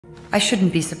I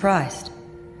shouldn't be surprised,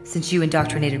 since you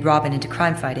indoctrinated Robin into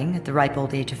crime fighting at the ripe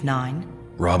old age of 9.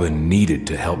 Robin needed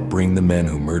to help bring the men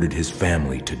who murdered his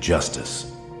family to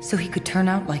justice. So he could turn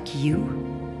out like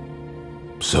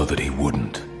you? So that he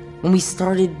wouldn't. When we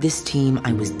started this team,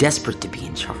 I was desperate to be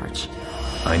in charge.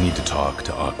 I need to talk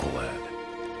to Aqualad.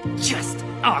 Just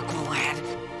Aqualad.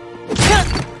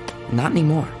 Not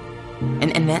anymore.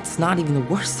 And that's not even the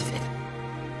worst of it.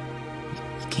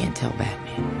 You can't tell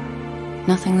Batman.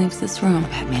 Nothing leaves this room.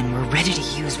 Batman, we're ready to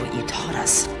use what you taught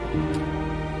us.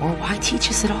 Or why teach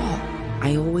us at all?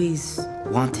 I always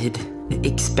wanted,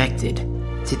 expected,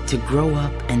 to grow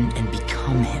up and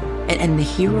become him. And the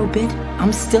hero bit,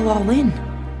 I'm still all in.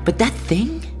 But that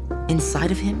thing inside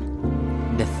of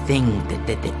him, the thing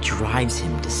that drives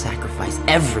him to sacrifice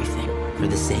everything for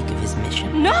the sake of his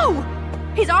mission. No!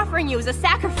 He's offering you as a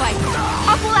sacrifice.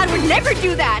 Aqualad would never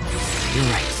do that! You're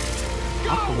right.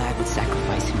 Aqualad would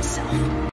sacrifice himself.